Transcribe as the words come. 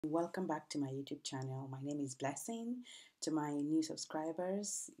Welcome back to my YouTube channel. My name is Blessing. To my new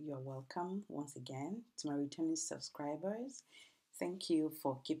subscribers, you're welcome once again. To my returning subscribers, thank you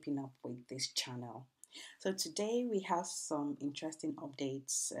for keeping up with this channel. So today we have some interesting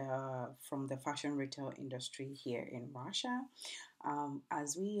updates from the fashion retail industry here in Russia.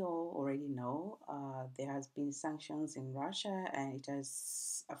 As we all already know, there has been sanctions in Russia and it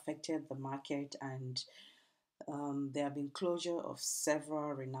has affected the market, and there have been closure of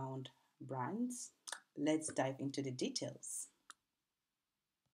several renowned brands. Let's dive into the details.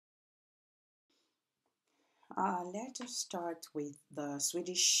 Let us start with the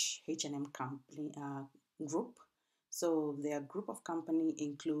Swedish H&M company group. So their group of company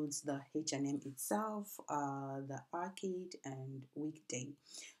includes the H&M itself, the Arcade, and Weekday.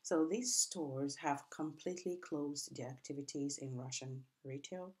 So these stores have completely closed their activities in Russian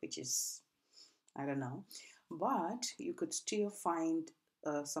retail, which is, I don't know, but you could still find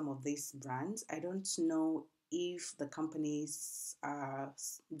some of these brands. I don't know if the companies are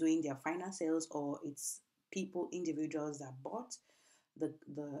doing their final sales or it's people, individuals that bought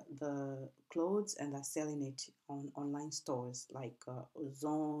the clothes and are selling it on online stores like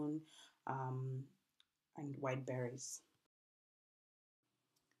Ozone um, and Whiteberries.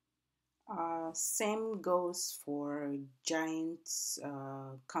 Same goes for giant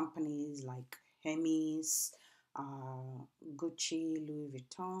companies like Hermes, Gucci, Louis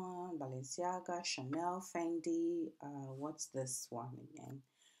Vuitton, Balenciaga, Chanel, Fendi. What's this one again?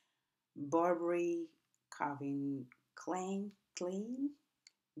 Burberry, Calvin Klein,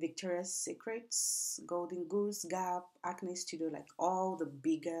 Victoria's Secrets, Golden Goose, Gap, Acne Studio, like all the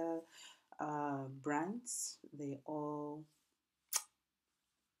bigger brands, they all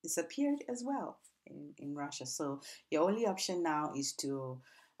disappeared as well in Russia. So your only option now is to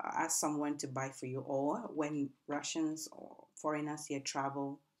ask someone to buy for you, or when Russians or foreigners here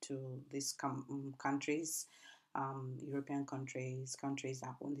travel to these countries, European countries, countries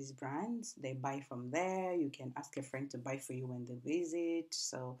that own these brands, they buy from there. You can ask a friend to buy for you when they visit.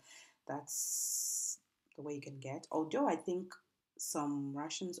 So that's the way you can get. Although I think some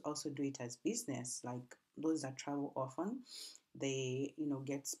Russians also do it as business, like those that travel often, they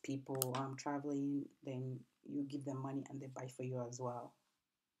get people traveling, then you give them money and they buy for you as well.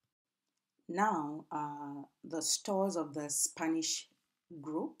 Now the stores of the Spanish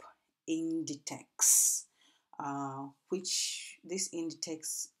group Inditex, which this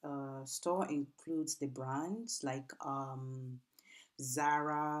Inditex store includes the brands like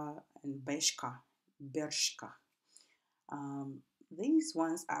Zara and Bershka. um, these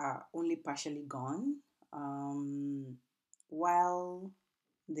ones are only partially gone, um, while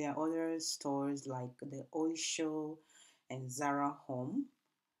there are other stores like the Oysho and Zara Home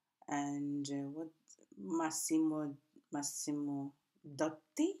and what Massimo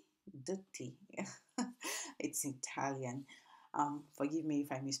Dotti. It's Italian. Forgive me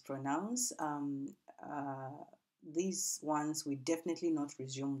if I mispronounce. These ones will definitely not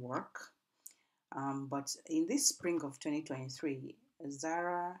resume work. But in this spring of 2023,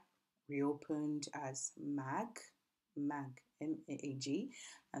 Zara reopened as MAG, and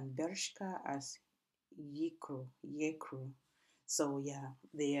Bershka as Yekro. So yeah,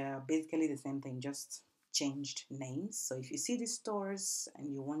 they are basically the same thing, just changed names. So if you see these stores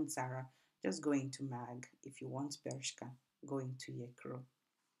and you want Zara, just go into MAG. If you want Bershka, go into Yekro.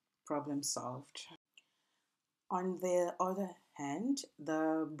 Problem solved. On the other hand,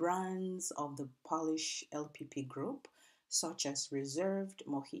 the brands of the Polish LPP group, such as Reserved,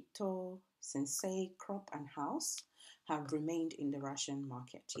 Mojito, Sensei, Crop, and House, have remained in the Russian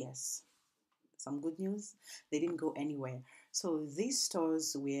market. Yes, some good news, they didn't go anywhere. So these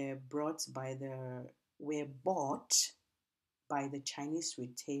stores were bought by the Chinese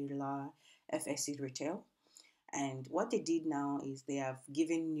retailer FSC Retail, and what they did now is they have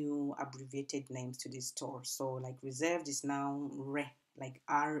given new abbreviated names to this store. So like Reserved is now like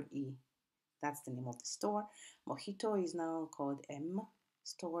RE. That's the name of the store. Mojito is now called M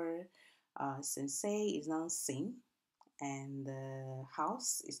store. Sensei is now Sin, and the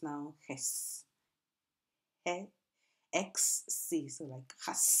house is now Hes. XC, so like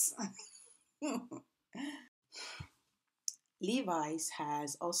Has. Levi's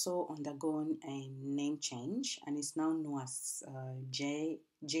has also undergone a name change and is now known as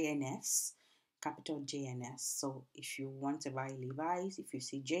JNS, capital JNS. So if you want to buy Levi's, if you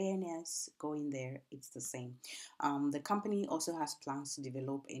see JNS, go in there, it's the same. The company also has plans to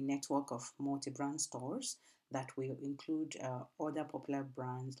develop a network of multi-brand stores that will include other popular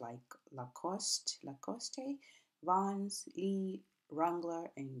brands like Lacoste, Vans, Lee, Wrangler,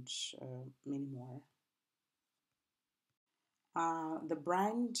 and many more. The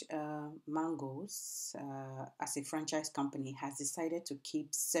brand Mangoes, as a franchise company, has decided to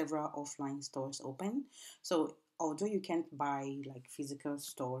keep several offline stores open. So, although you can't buy like physical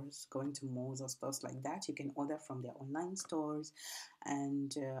stores, going to malls or stores like that, you can order from their online stores.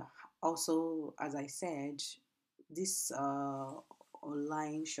 And also, as I said, this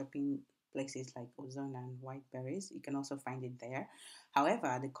online shopping places like Ozone and Whiteberries, you can also find it there.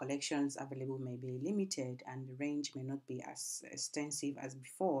 However, the collections available may be limited and the range may not be as extensive as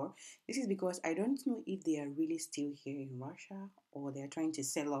before. This is because I don't know if they are really still here in Russia or they are trying to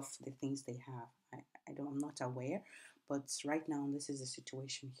sell off the things they have. I'm not aware, but right now this is the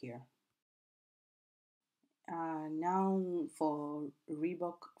situation here. Now, for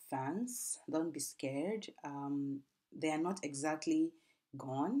Reebok fans, don't be scared. They are not exactly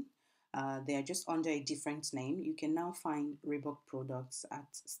gone. They are just under a different name. You can now find Reebok products at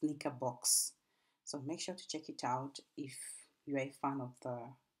Sneaker Box. So make sure to check it out if you're a fan of the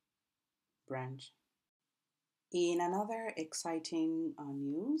brand. In another exciting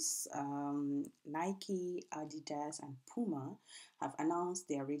news, Nike, Adidas, and Puma have announced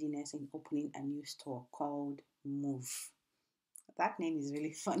their readiness in opening a new store called Move. That name is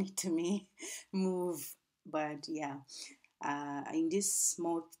really funny to me, Move. But yeah, in this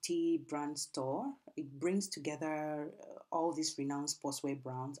multi-brand store, it brings together all these renowned sportswear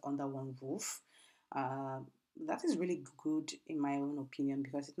brands under one roof. Uh, that is really good in my own opinion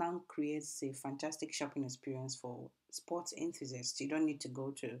because it now creates a fantastic shopping experience for sports enthusiasts. You don't need to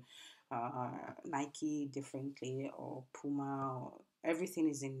go to Nike differently or Puma. Or, everything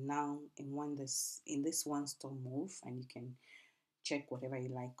is in now in this one store Move, and you can check whatever you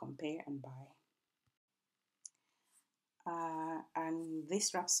like, compare and buy. And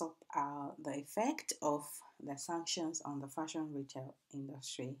this wraps up the effect of the sanctions on the fashion retail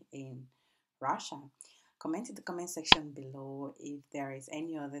industry in Russia. Comment in the comment section below if there is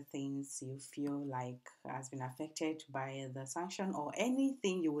any other things you feel like has been affected by the sanction or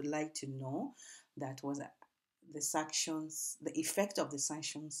anything you would like to know that was the sanctions, the effect of the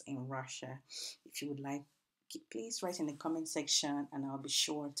sanctions in Russia. If you would like, please write in the comment section and I'll be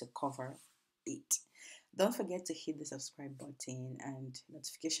sure to cover it. Don't forget to hit the subscribe button and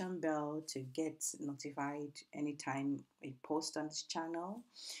notification bell to get notified anytime I post on this channel.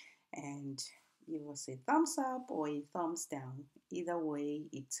 And give us a thumbs up or a thumbs down. Either way,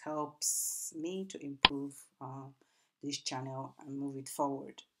 it helps me to improve this channel and move it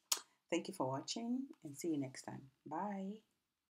forward. Thank you for watching and see you next time. Bye.